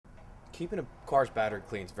Keeping a car's battery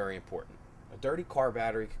clean is very important. A dirty car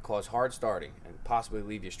battery could cause hard starting and possibly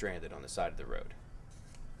leave you stranded on the side of the road.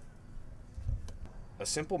 A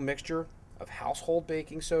simple mixture of household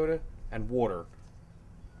baking soda and water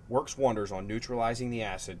works wonders on neutralizing the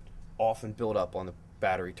acid often built up on the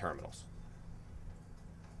battery terminals.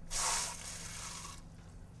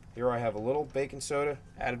 Here I have a little baking soda,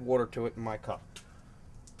 added water to it in my cup.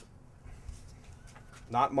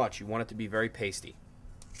 Not much, you want it to be very pasty.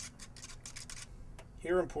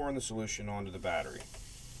 Here I'm pouring the solution onto the battery.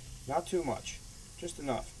 Not too much, just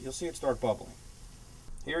enough. You'll see it start bubbling.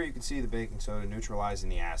 Here you can see the baking soda neutralizing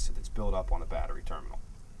the acid that's built up on the battery terminal.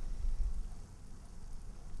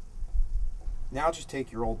 Now just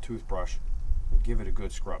take your old toothbrush and give it a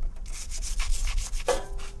good scrubbing.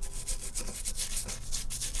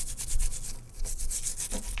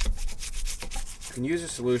 You can use a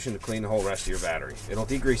solution to clean the whole rest of your battery. It'll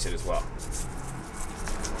degrease it as well.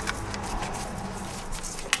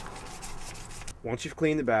 Once you've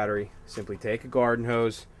cleaned the battery, simply take a garden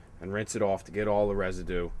hose and rinse it off to get all the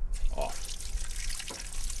residue off.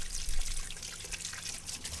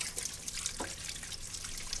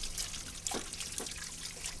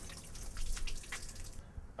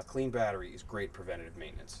 A clean battery is great preventative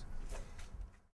maintenance.